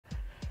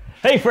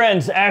Hey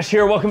friends, Ash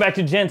here. Welcome back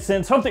to Gents.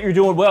 Hope that you're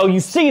doing well. You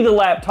see the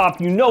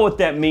laptop, you know what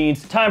that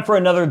means. Time for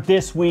another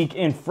This Week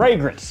in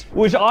Fragrance,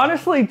 which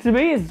honestly to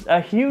me is a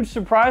huge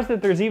surprise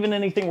that there's even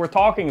anything we're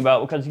talking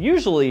about, because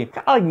usually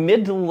kind of like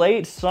mid to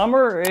late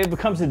summer, it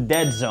becomes a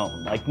dead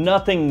zone. Like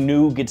nothing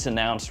new gets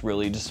announced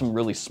really, just some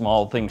really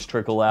small things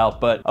trickle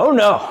out. But oh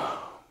no,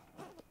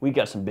 we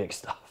got some big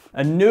stuff.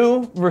 A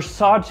new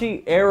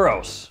Versace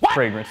Eros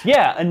fragrance.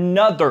 Yeah,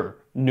 another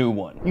new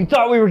one. You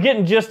thought we were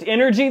getting just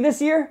energy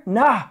this year?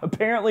 Nah,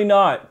 apparently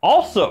not.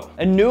 Also,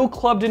 a new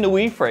Club de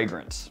Nuit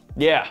fragrance.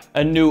 Yeah,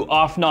 a new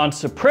Off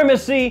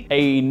Non-Supremacy,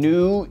 a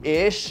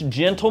new-ish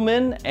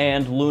Gentleman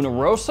and Luna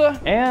Rossa,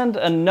 and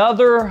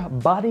another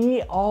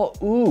Body Al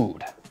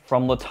Oud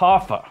from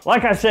Lattafa.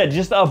 Like I said,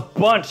 just a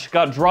bunch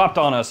got dropped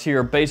on us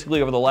here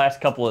basically over the last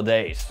couple of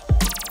days.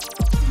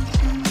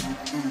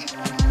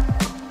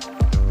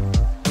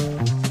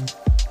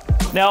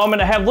 Now, I'm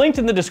gonna have linked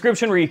in the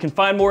description where you can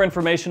find more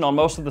information on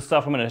most of the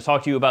stuff I'm gonna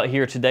talk to you about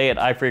here today at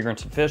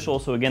iFragrance Official.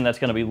 So again, that's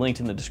gonna be linked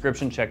in the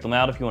description. Check them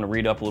out if you wanna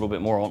read up a little bit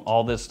more on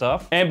all this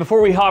stuff. And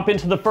before we hop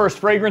into the first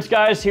fragrance,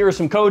 guys, here are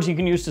some codes you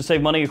can use to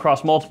save money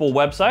across multiple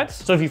websites.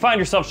 So if you find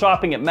yourself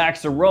shopping at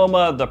Max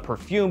Aroma, The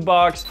Perfume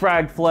Box,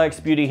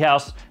 Fragflex, Beauty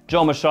House,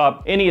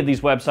 JOMASHOP, any of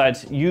these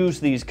websites, use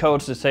these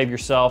codes to save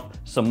yourself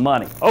some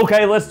money.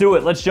 Okay, let's do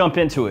it. Let's jump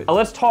into it.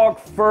 Let's talk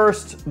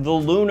first the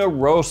Luna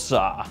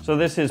Rossa. So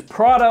this is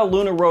Prada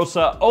Luna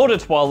Rossa Eau de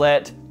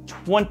Toilette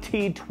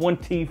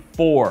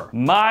 2024.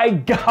 My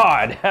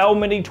God, how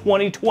many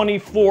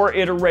 2024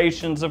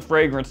 iterations of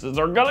fragrances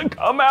are gonna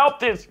come out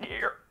this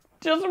year?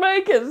 Just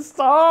make it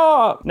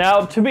stop.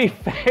 Now, to be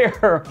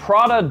fair,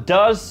 Prada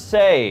does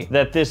say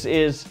that this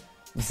is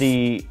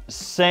the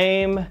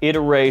same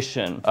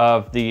iteration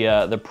of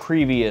the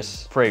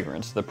previous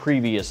fragrance, the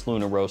previous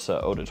Luna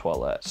Rossa Eau de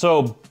Toilette.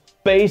 So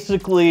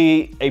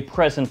basically a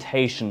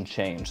presentation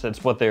change.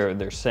 That's what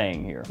they're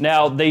saying here.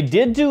 Now, they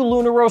did do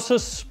Luna Rossa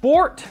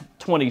Sport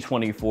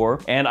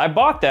 2024, and I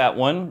bought that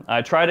one.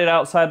 I tried it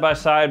out side by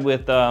side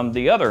with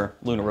the other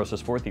Luna Rossa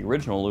Sport, the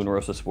original Luna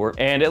Rossa Sport,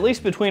 and at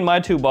least between my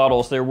two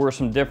bottles, there were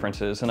some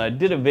differences, and I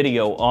did a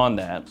video on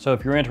that. So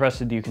if you're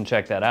interested, you can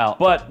check that out.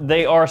 But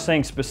they are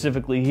saying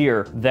specifically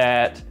here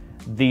that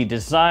the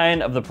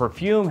design of the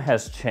perfume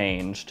has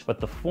changed, but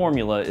the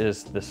formula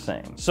is the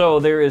same. So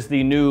there is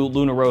the new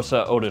Luna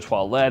Rossa Eau de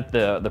Toilette.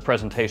 The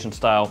presentation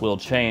style will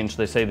change.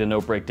 They say the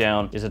note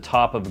breakdown is a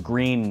top of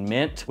green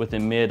mint with a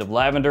mid of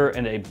lavender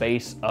and a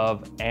base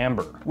of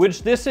amber,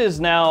 which this is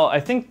now, I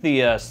think,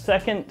 the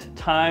second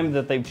time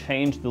that they've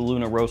changed the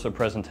Luna Rossa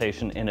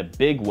presentation in a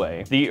big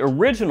way. The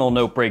original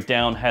note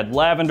breakdown had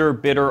lavender,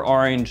 bitter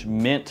orange,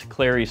 mint,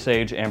 clary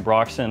sage,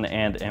 ambroxan,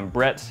 and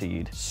ambrette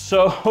seed.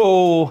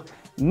 So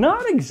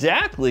not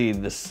exactly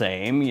the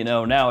same, you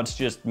know, now it's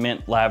just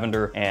mint,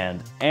 lavender,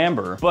 and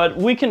amber, but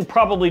we can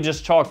probably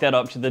just chalk that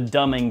up to the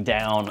dumbing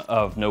down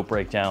of note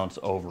breakdowns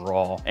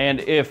overall.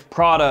 And if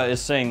Prada is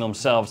saying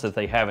themselves that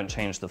they haven't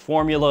changed the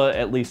formula,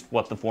 at least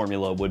what the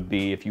formula would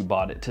be if you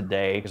bought it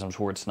today, because I'm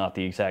sure it's not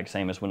the exact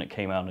same as when it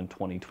came out in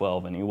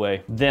 2012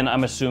 anyway, then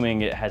I'm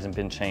assuming it hasn't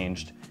been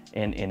changed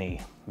in any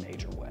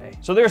major way.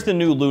 So there's the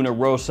new Luna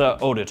Rossa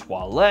Eau de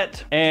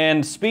Toilette.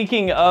 And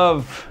speaking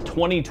of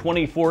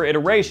 2024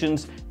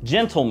 iterations,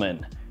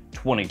 Gentleman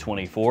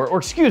 2024, or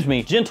excuse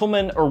me,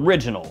 Gentleman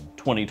Original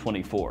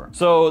 2024.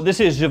 So this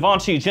is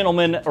Givenchy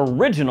Gentleman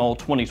Original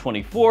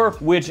 2024,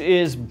 which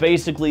is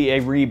basically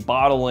a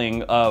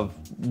rebottling of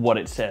what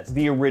it says,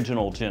 the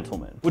original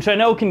Gentleman, which I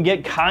know can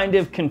get kind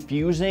of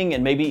confusing,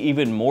 and maybe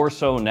even more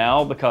so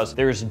now, because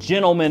there's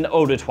Gentleman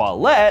Eau de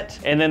Toilette,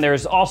 and then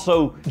there's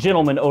also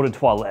Gentleman Eau de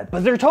Toilette,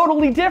 but they're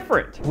totally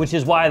different, which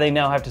is why they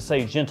now have to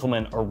say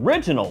Gentleman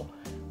Original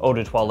Eau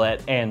de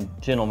Toilette and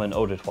Gentleman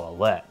Eau de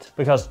Toilette.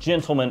 Because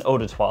Gentleman Eau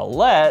de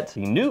Toilette,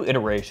 the new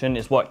iteration,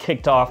 is what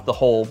kicked off the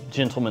whole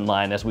Gentleman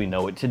line as we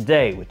know it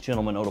today, with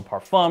Gentleman Eau de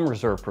Parfum,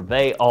 Reserve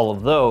Privé, all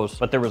of those.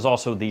 But there was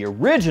also the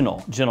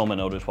original Gentleman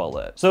Eau de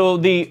Toilette. So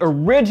the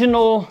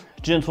original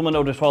Gentleman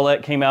Eau de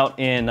Toilette came out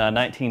in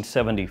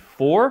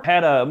 1974,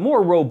 had a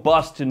more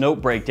robust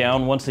note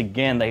breakdown. Once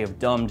again, they have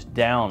dumbed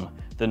down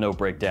the note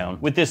breakdown.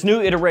 With this new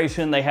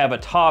iteration, they have a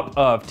top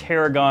of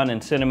tarragon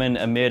and cinnamon,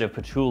 a mid of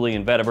patchouli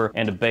and vetiver,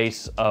 and a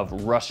base of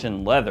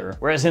Russian leather.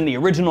 Whereas in the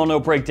original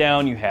note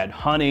breakdown, you had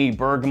honey,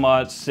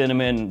 bergamot,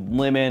 cinnamon,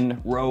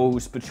 lemon,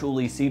 rose,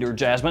 patchouli, cedar,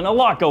 jasmine, a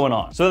lot going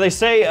on. So they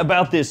say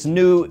about this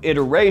new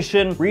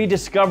iteration,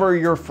 rediscover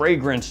your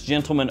fragrance,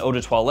 Gentleman Eau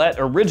de Toilette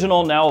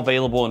Original, now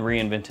available in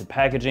reinvented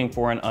packaging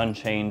for an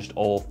unchanged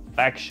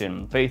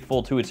olfaction.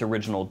 Faithful to its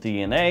original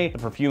DNA, the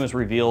perfume is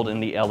revealed in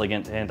the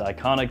elegant and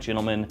iconic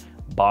Gentleman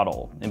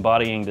bottle,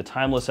 embodying the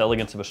timeless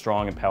elegance of a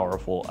strong and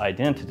powerful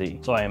identity.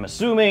 So I am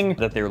assuming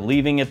that they're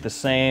leaving it the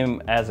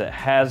same as it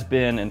has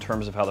been in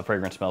terms of how the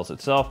fragrance smells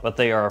itself, but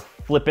they are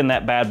flipping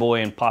that bad boy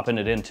and popping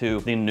it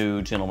into the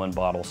new Gentleman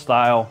bottle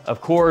style.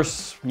 Of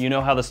course, you know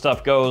how the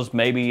stuff goes.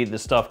 Maybe the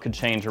stuff could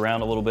change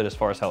around a little bit as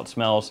far as how it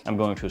smells. I'm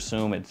going to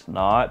assume it's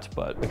not,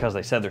 but because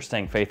they said they're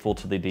staying faithful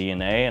to the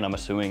DNA, and I'm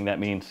assuming that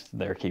means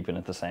they're keeping keeping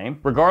it the same.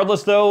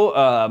 Regardless though,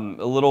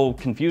 a little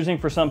confusing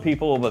for some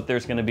people, but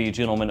there's gonna be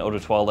Gentleman Eau de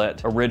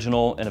Toilette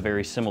Original in a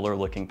very similar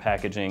looking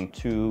packaging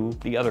to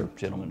the other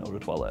Gentleman Eau de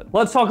Toilette.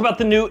 Let's talk about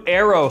the new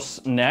Eros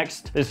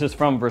next. This is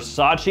from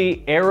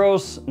Versace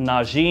Eros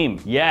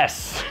Najim.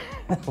 Yes.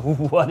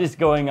 What is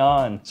going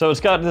on? So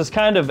it's got this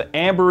kind of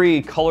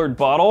ambery colored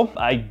bottle.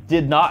 I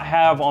did not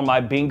have on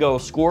my bingo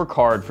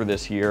scorecard for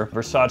this year,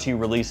 Versace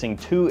releasing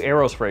 2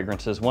 Eros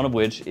fragrances, one of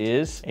which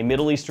is a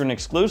Middle Eastern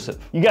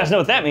exclusive. You guys know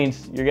what that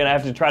means. You're gonna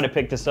have to try to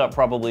pick this up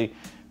probably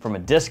from a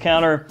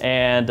discounter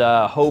and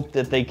hope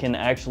that they can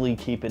actually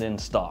keep it in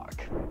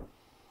stock.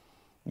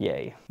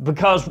 Yay.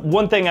 Because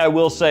one thing I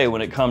will say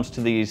when it comes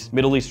to these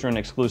Middle Eastern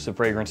exclusive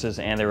fragrances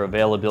and their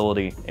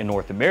availability in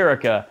North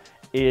America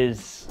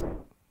is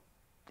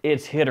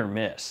it's hit or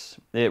miss.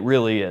 It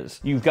really is.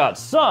 You've got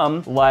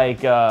some,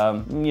 like,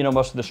 you know,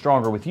 most of the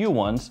Stronger With You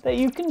ones that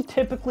you can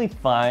typically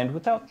find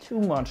without too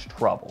much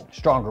trouble.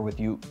 Stronger With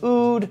You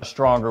Oud,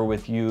 Stronger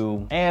With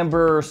You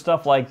Amber,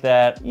 stuff like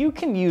that, you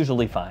can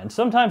usually find.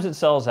 Sometimes it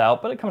sells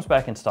out, but it comes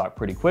back in stock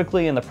pretty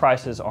quickly and the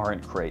prices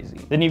aren't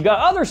crazy. Then you've got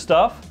other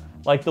stuff,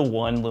 like the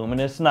One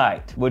Luminous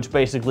Night, which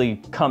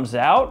basically comes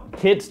out,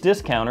 hits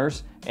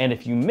discounters, and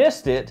if you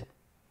missed it,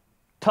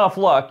 tough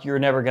luck, you're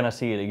never gonna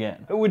see it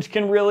again, which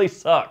can really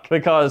suck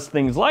because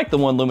things like the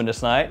One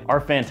Luminous Night are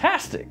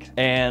fantastic.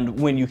 And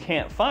when you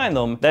can't find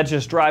them, that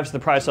just drives the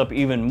price up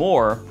even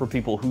more for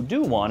people who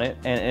do want it.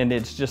 And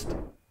it's just,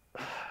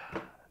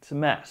 it's a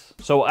mess.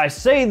 So I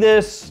say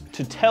this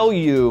to tell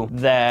you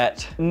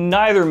that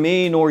neither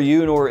me nor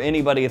you nor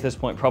anybody at this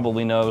point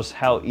probably knows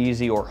how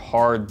easy or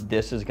hard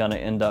this is gonna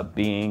end up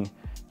being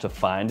to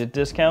find at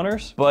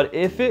discounters. But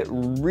if it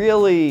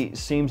really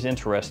seems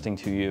interesting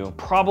to you,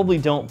 probably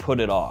don't put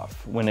it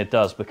off when it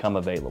does become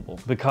available.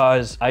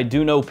 Because I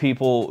do know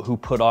people who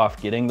put off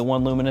getting the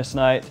One Luminous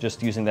Night,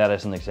 just using that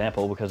as an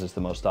example because it's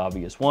the most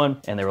obvious one.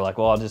 And they were like,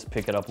 well, I'll just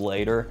pick it up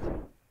later.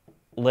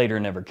 Later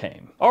never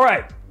came. All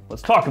right.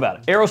 Let's talk about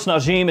it. Eros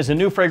Najim is a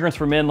new fragrance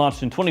for men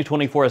launched in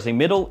 2024 as a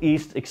Middle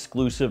East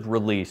exclusive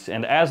release.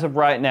 And as of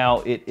right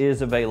now, it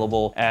is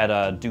available at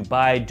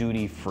Dubai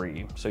Duty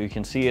Free. So you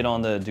can see it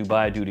on the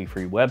Dubai Duty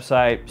Free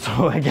website.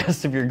 So I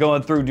guess if you're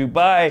going through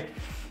Dubai,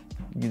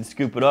 you can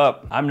scoop it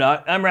up. I'm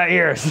not, I'm right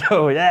here.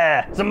 So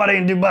yeah, somebody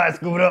in Dubai,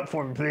 scoop it up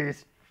for me,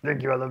 please.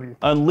 Thank you, I love you.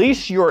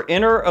 Unleash your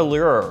inner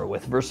allure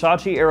with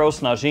Versace Eros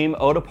Najim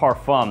Eau de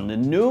Parfum, the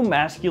new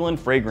masculine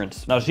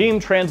fragrance.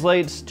 Najim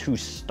translates to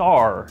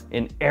star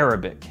in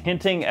Arabic,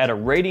 hinting at a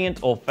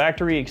radiant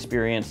olfactory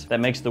experience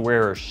that makes the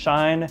wearer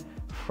shine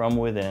from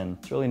within.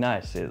 It's really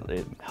nice.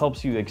 It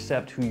helps you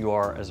accept who you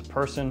are as a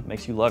person,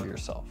 makes you love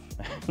yourself.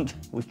 And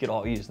we could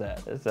all use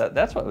that.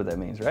 That's what that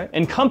means, right?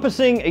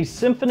 Encompassing a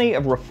symphony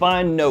of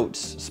refined notes,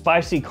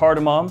 spicy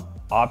cardamom,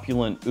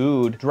 opulent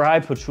oud, dry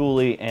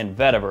patchouli, and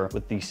vetiver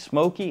with the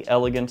smoky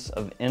elegance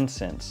of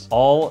incense,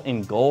 all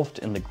engulfed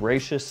in the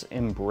gracious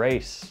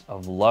embrace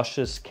of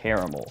luscious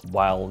caramel,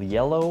 while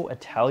yellow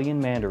Italian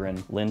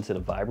mandarin lends it a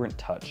vibrant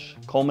touch,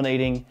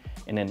 culminating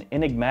in an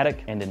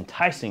enigmatic and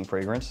enticing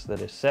fragrance that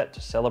is set to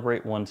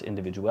celebrate one's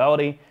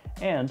individuality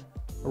and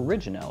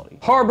originality.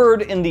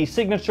 Harbored in the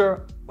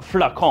signature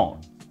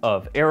flacon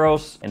of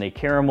Eros in a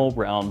caramel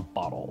brown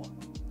bottle.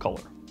 Color.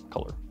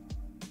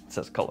 It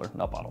says color,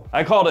 not bottle.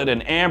 I called it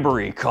an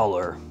ambery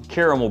color,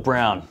 caramel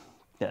brown.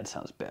 That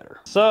sounds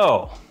better.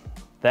 So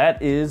that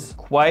is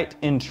quite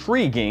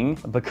intriguing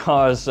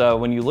because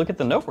when you look at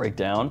the note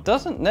breakdown, it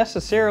doesn't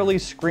necessarily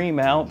scream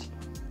out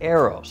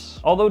Eros.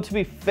 Although to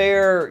be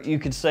fair, you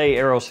could say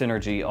Eros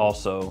Energy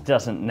also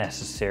doesn't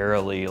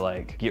necessarily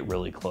like get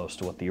really close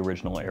to what the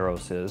original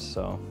Eros is,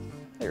 so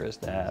there is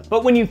that.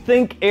 But when you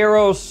think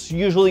Eros,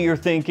 usually you're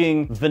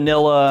thinking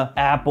vanilla,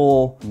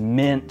 apple,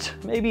 mint,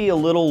 maybe a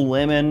little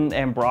lemon,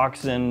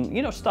 ambroxan,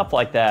 you know, stuff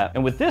like that.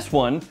 And with this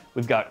one,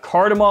 we've got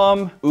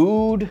cardamom,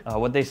 oud,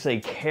 what they say,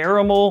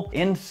 caramel,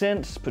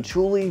 incense,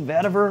 patchouli,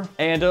 vetiver,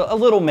 and a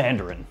little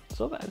mandarin.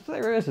 So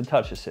there is a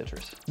touch of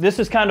citrus. This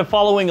is kind of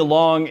following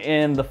along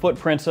in the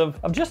footprints of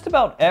just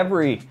about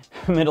every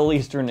Middle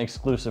Eastern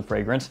exclusive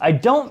fragrance. I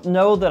don't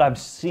know that I've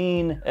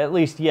seen, at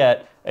least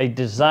yet, a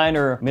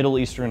designer Middle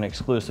Eastern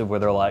exclusive where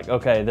they're like,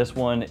 okay, this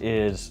one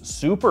is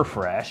super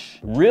fresh,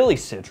 really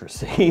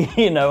citrusy,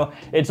 you know?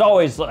 It's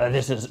always,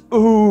 this is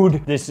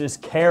oud, this is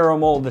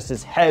caramel, this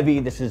is heavy,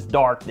 this is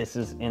dark, this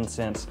is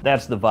incense.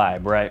 That's the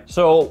vibe, right?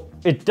 So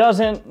it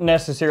doesn't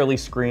necessarily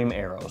scream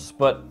Eros,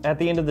 but at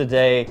the end of the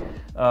day,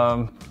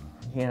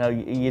 you know,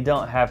 you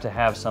don't have to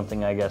have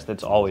something, I guess,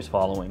 that's always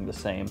following the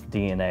same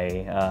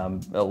DNA.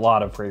 A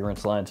lot of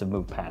fragrance lines have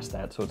moved past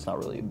that, so it's not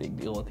really a big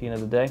deal at the end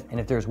of the day. And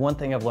if there's one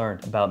thing I've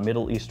learned about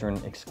Middle Eastern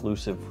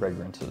exclusive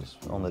fragrances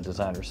on the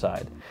designer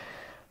side,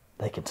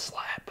 they can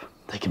slap.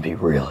 They can be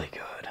really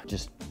good.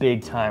 Just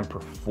big time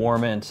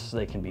performance.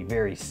 They can be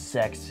very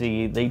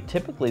sexy. They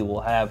typically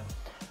will have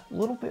a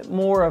little bit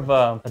more of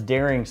a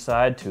daring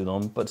side to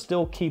them, but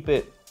still keep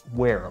it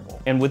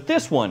wearable. And with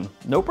this one,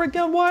 note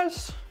breakdown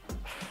wise,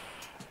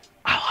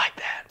 I like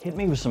that. Hit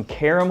me with some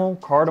caramel,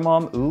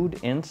 cardamom, oud,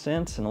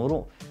 incense, and a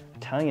little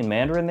Italian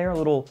mandarin there, a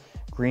little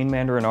green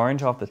mandarin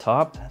orange off the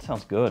top. That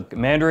sounds good.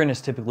 Mandarin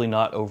is typically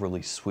not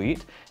overly sweet.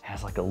 It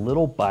has like a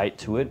little bite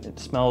to it. It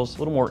smells a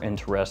little more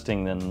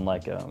interesting than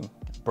like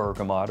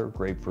bergamot or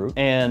grapefruit.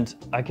 And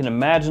I can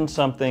imagine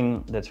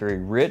something that's very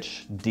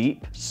rich,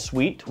 deep,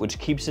 sweet, which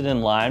keeps it in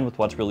line with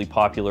what's really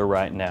popular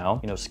right now.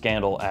 You know,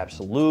 Scandal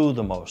Absolute,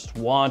 The Most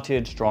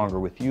Wanted,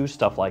 Stronger With You,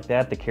 stuff like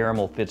that. The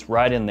caramel fits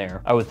right in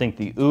there. I would think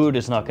the oud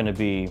is not gonna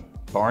be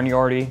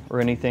barnyardy or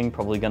anything,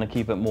 probably gonna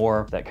keep it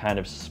more that kind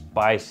of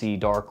spicy,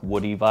 dark,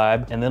 woody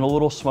vibe. And then a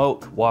little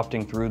smoke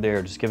wafting through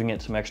there, just giving it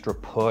some extra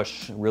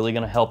push, really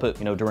gonna help it,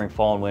 you know, during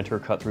fall and winter,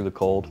 cut through the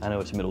cold. I know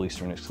it's a Middle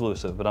Eastern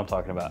exclusive, but I'm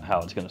talking about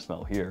how it's gonna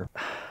smell here.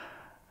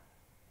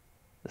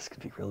 This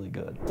could be really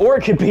good. Or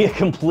it could be a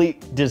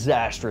complete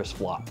disastrous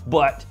flop,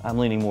 but I'm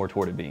leaning more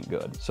toward it being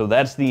good. So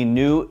that's the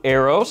new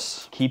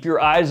Eros. Keep your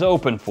eyes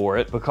open for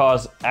it,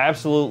 because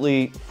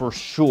absolutely for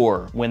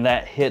sure, when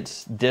that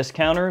hits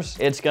discounters,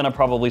 it's gonna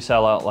probably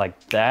sell out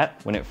like that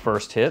when it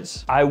first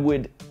hits.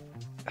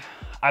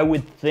 I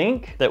would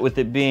think that with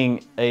it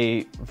being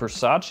a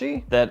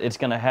Versace, that it's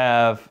gonna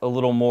have a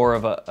little more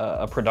of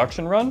a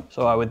production run.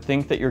 So I would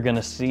think that you're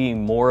gonna see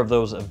more of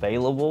those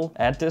available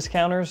at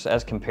discounters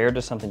as compared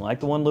to something like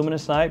the one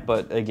Luminous Night,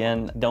 but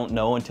again, don't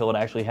know until it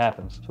actually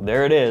happens. So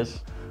there it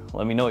is.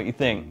 Let me know what you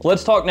think.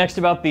 Let's talk next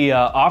about the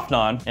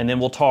Afnan, and then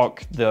we'll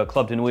talk the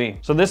Club de Nuit.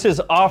 So this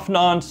is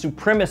Afnan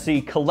Supremacy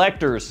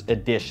Collector's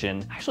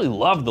Edition. I actually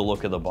love the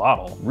look of the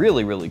bottle.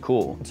 Really, really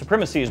cool.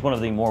 Supremacy is one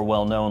of the more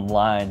well-known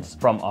lines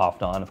from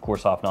Afnan. Of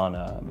course,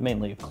 Afnan,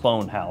 mainly a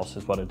clone house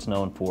is what it's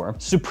known for.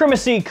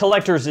 Supremacy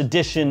Collector's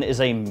Edition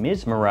is a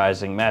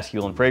mesmerizing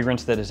masculine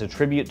fragrance that is a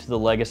tribute to the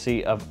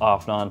legacy of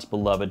Afnan's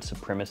beloved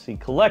Supremacy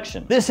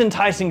collection. This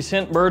enticing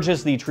scent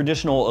merges the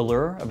traditional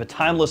allure of a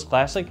timeless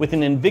classic with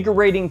an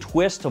invigorating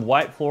twist of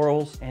white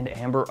florals and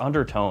amber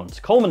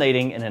undertones,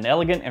 culminating in an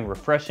elegant and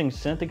refreshing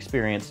scent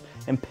experience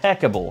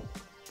impeccable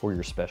for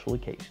your special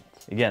occasions.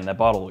 Again, that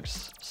bottle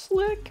looks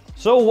slick.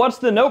 So what's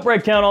the note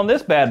breakdown on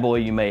this bad boy,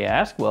 you may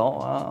ask?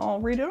 Well, I'll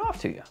read it off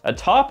to you. A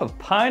top of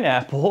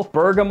pineapple,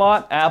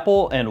 bergamot,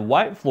 apple, and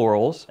white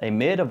florals, a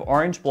mid of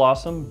orange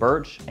blossom,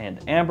 birch, and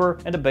amber,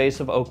 and a base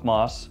of oak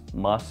moss,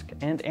 musk,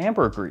 and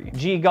ambergris.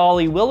 Gee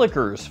golly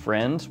willikers,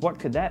 friends, what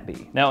could that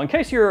be? Now, in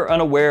case you're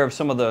unaware of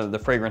some of the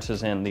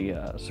fragrances in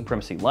the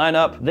Supremacy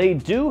lineup, they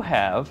do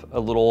have a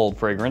little old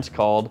fragrance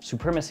called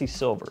Supremacy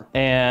Silver.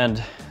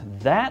 And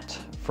that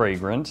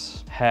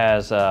fragrance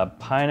has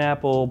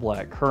pineapple,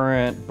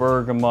 blackcurrant,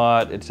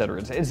 bergamot, etc.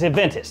 It's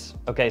Aventus,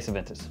 okay, it's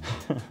Aventus.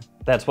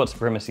 That's what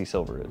Supremacy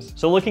Silver is.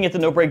 So looking at the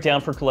note breakdown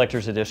for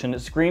Collector's Edition,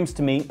 it screams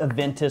to me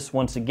Aventus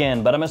once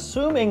again, but I'm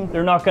assuming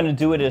they're not gonna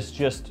do it as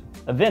just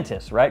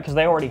Aventus, right? Because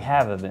they already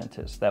have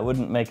Aventus. That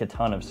wouldn't make a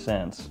ton of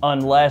sense.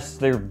 Unless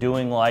they're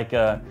doing like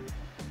a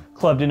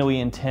Club de Nuit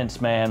Intense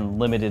Man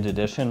limited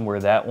edition, where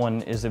that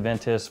one is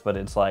Aventus, but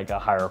it's like a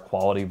higher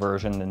quality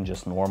version than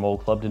just normal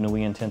Club de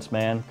Nuit Intense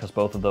Man, because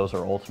both of those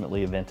are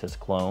ultimately Aventus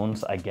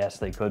clones. I guess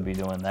they could be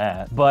doing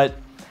that. But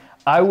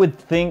I would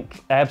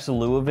think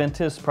Absolute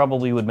Aventus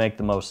probably would make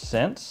the most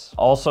sense.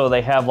 Also,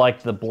 they have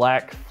like the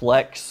black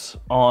flecks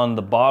on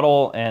the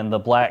bottle and the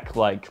black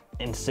like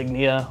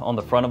insignia on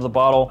the front of the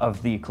bottle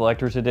of the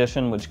Collector's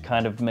Edition, which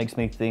kind of makes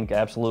me think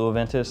Absolute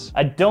Aventus.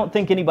 I don't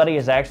think anybody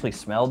has actually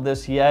smelled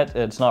this yet.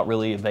 It's not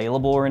really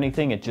available or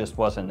anything. It just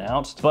was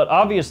announced. But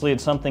obviously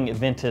it's something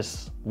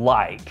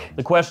Aventus-like.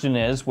 The question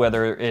is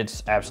whether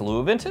it's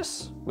Absolute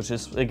Aventus, which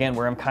is again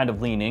where I'm kind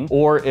of leaning,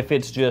 or if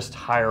it's just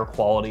higher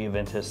quality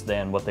Aventus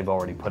than what they've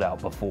already put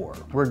out before.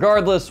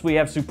 Regardless, we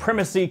have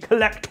Supremacy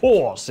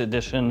Collector's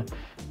Edition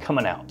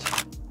coming out.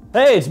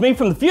 Hey, it's me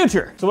from the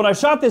future. So when I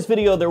shot this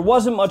video, there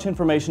wasn't much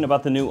information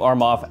about the new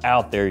Armaf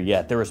out there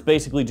yet. There was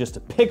basically just a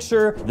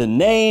picture, the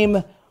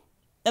name,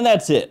 and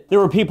that's it. There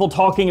were people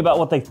talking about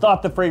what they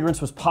thought the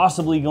fragrance was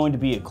possibly going to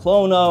be a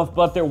clone of,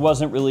 but there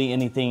wasn't really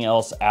anything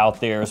else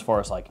out there as far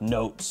as like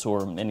notes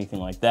or anything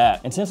like that.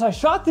 And since I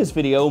shot this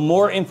video,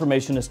 more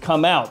information has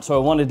come out. So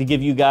I wanted to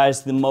give you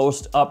guys the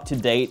most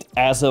up-to-date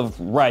as of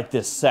right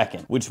this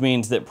second, which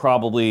means that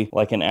probably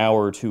like an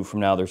hour or two from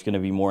now, there's gonna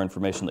be more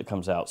information that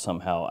comes out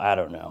somehow. I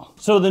don't know.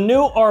 So the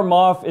new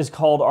Armaf is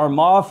called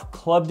Armaf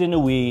Club de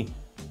Nuit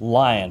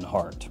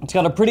Lionheart. It's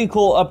got a pretty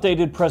cool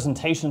updated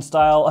presentation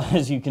style,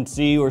 as you can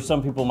see, or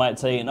some people might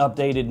say an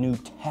updated new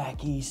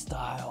tacky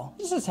style.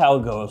 This is how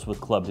it goes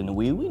with Club de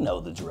Nuit. We know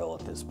the drill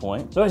at this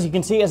point. So as you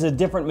can see, it has a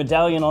different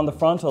medallion on the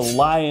front, a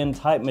lion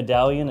type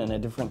medallion, and a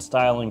different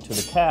styling to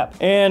the cap.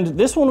 And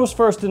this one was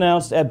first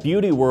announced at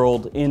Beauty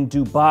World in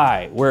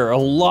Dubai, where a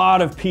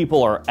lot of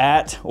people are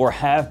at or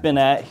have been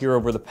at here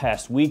over the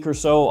past week or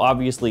so.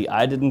 Obviously,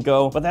 I didn't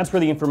go, but that's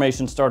where the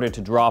information started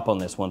to drop on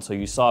this one. So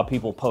you saw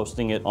people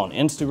posting it on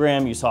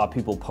Instagram, you saw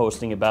people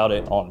posting about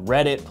it on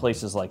Reddit,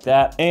 places like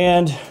that.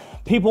 And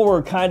people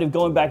were kind of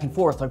going back and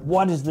forth, like,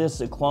 what is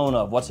this a clone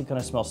of? What's it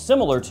gonna smell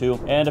similar to?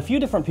 And a few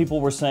different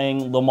people were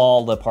saying Le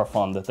Male Le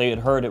Parfum, that they had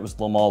heard it was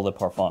Le Male Le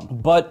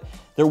Parfum. But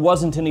there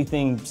wasn't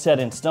anything set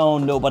in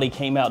stone. Nobody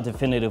came out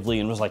definitively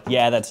and was like,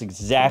 yeah, that's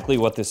exactly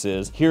what this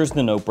is. Here's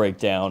the note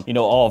breakdown, you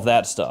know, all of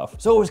that stuff.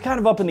 So it was kind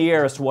of up in the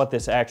air as to what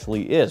this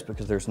actually is,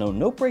 because there's no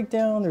note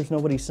breakdown, there's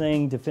nobody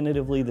saying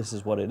definitively this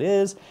is what it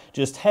is.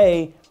 Just,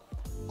 hey,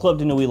 Club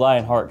de Nuit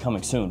Lionheart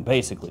coming soon,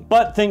 basically.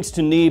 But thanks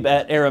to Neeb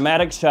at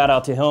Aromatics, shout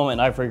out to him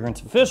and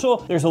iFragrance Official,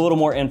 there's a little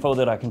more info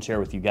that I can share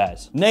with you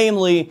guys.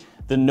 Namely,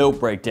 the note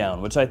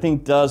breakdown, which I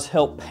think does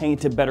help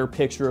paint a better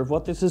picture of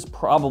what this is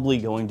probably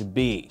going to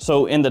be.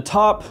 So in the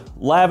top,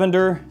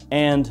 lavender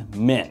and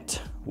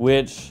mint,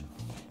 which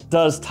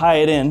does tie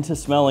it in to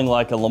smelling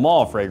like a Le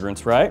Male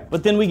fragrance, right?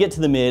 But then we get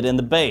to the mid and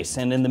the base,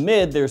 and in the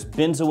mid, there's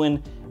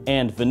benzoin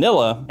and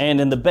vanilla, and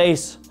in the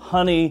base,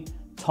 honey,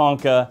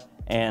 tonka,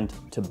 and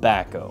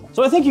tobacco.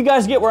 So I think you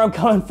guys get where I'm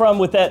coming from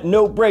with that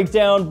note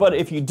breakdown, but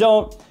if you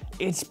don't,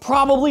 it's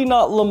probably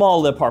not Le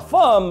Male Le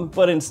Parfum,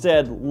 but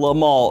instead Le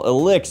Male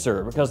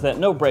Elixir, because that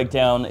note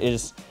breakdown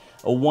is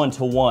a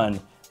one-to-one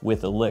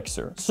with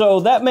Elixir. So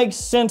that makes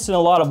sense in a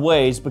lot of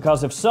ways,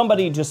 because if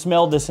somebody just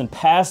smelled this in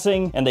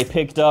passing and they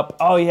picked up,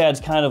 oh yeah,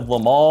 it's kind of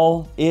Le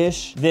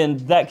Male-ish, then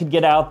that could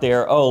get out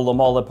there, oh, Le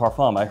Male Le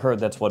Parfum, I heard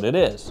that's what it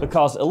is.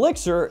 Because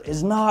Elixir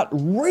is not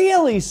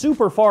really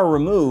super far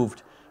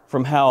removed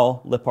from how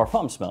Le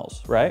Parfum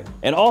smells, right?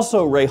 And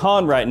also,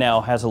 Rayhan right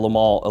now has a Le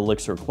Male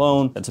Elixir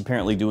clone that's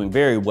apparently doing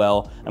very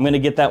well. I'm gonna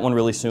get that one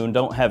really soon,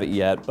 don't have it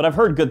yet, but I've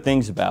heard good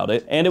things about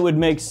it. And it would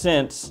make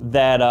sense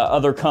that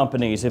other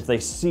companies, if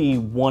they see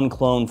one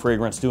clone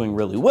fragrance doing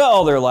really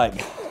well, they're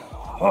like,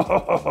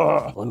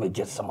 let me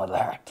get some of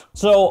that.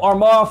 So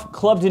Armaf,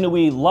 Club de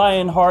Nuit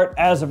Lionheart,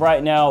 as of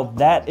right now,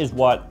 that is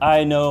what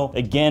I know.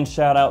 Again,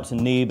 shout out to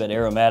Neeb at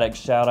Aromatics,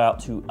 shout out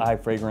to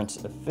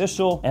iFragrance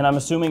Official, and I'm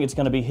assuming it's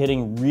gonna be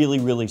hitting really,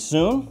 really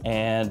soon.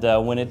 And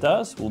when it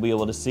does, we'll be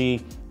able to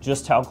see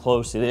just how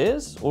close it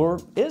is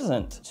or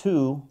isn't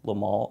to Le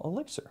Male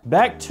Elixir.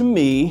 Back to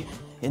me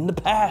in the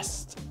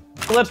past.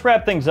 So let's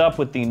wrap things up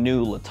with the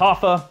new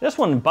Lattafa. This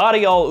one,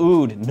 Body All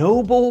Oud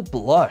Noble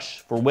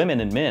Blush for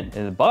women and men.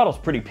 And the bottle's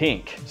pretty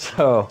pink,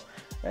 so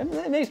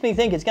that makes me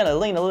think it's gonna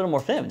lean a little more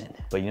feminine.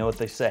 But you know what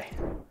they say,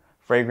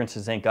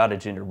 fragrances ain't got a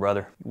gender,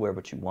 brother. You wear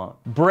what you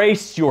want.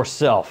 Brace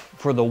yourself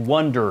for the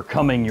wonder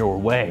coming your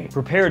way.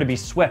 Prepare to be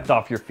swept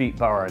off your feet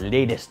by our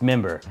latest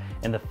member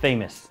in the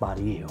famous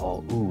Body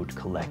All Oud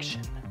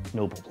collection,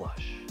 Noble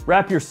Blush.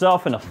 Wrap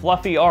yourself in a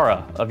fluffy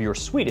aura of your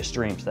sweetest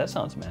dreams, that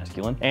sounds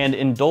masculine, and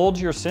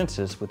indulge your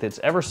senses with its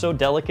ever so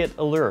delicate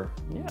allure.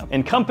 Yeah.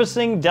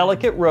 Encompassing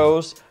delicate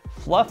rose,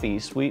 fluffy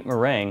sweet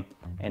meringue,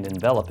 and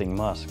enveloping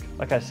musk.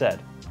 Like I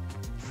said,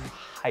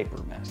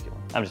 hyper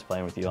masculine. I'm just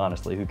playing with you,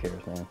 honestly, who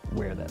cares, man?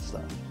 Wear that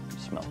stuff.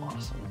 Smell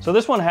awesome. So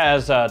this one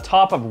has a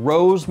top of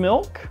rose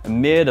milk, a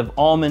mid of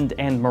almond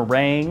and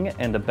meringue,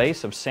 and a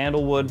base of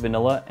sandalwood,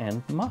 vanilla,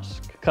 and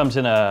musk. Comes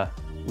in a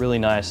really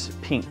nice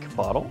pink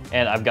bottle.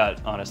 And I've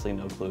got honestly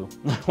no clue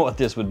what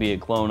this would be a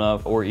clone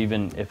of, or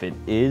even if it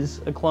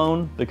is a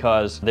clone,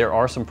 because there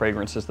are some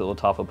fragrances that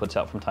Lattafa puts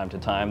out from time to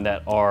time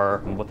that are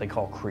what they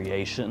call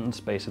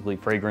creations, basically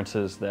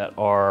fragrances that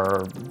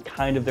are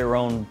kind of their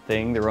own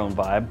thing, their own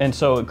vibe. And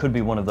so it could be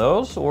one of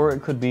those, or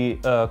it could be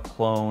a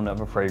clone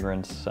of a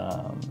fragrance.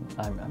 I'm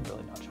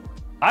really not sure.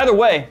 Either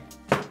way,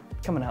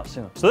 coming out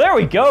soon. So there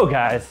we go,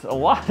 guys. A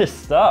lot of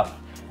stuff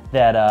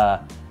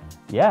that,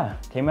 yeah,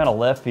 came out of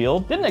left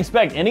field. Didn't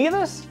expect any of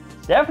this.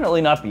 Definitely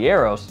not the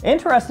Eros.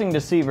 Interesting to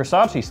see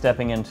Versace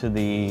stepping into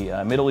the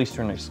Middle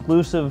Eastern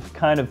exclusive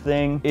kind of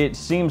thing. It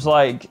seems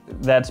like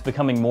that's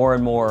becoming more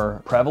and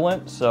more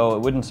prevalent, so it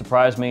wouldn't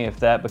surprise me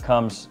if that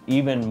becomes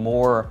even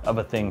more of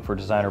a thing for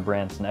designer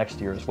brands next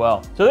year as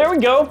well. So there we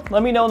go.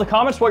 Let me know in the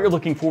comments what you're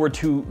looking forward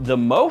to the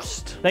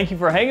most. Thank you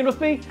for hanging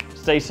with me.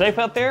 Stay safe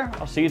out there.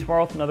 I'll see you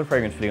tomorrow with another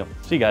fragrance video.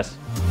 See you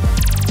guys.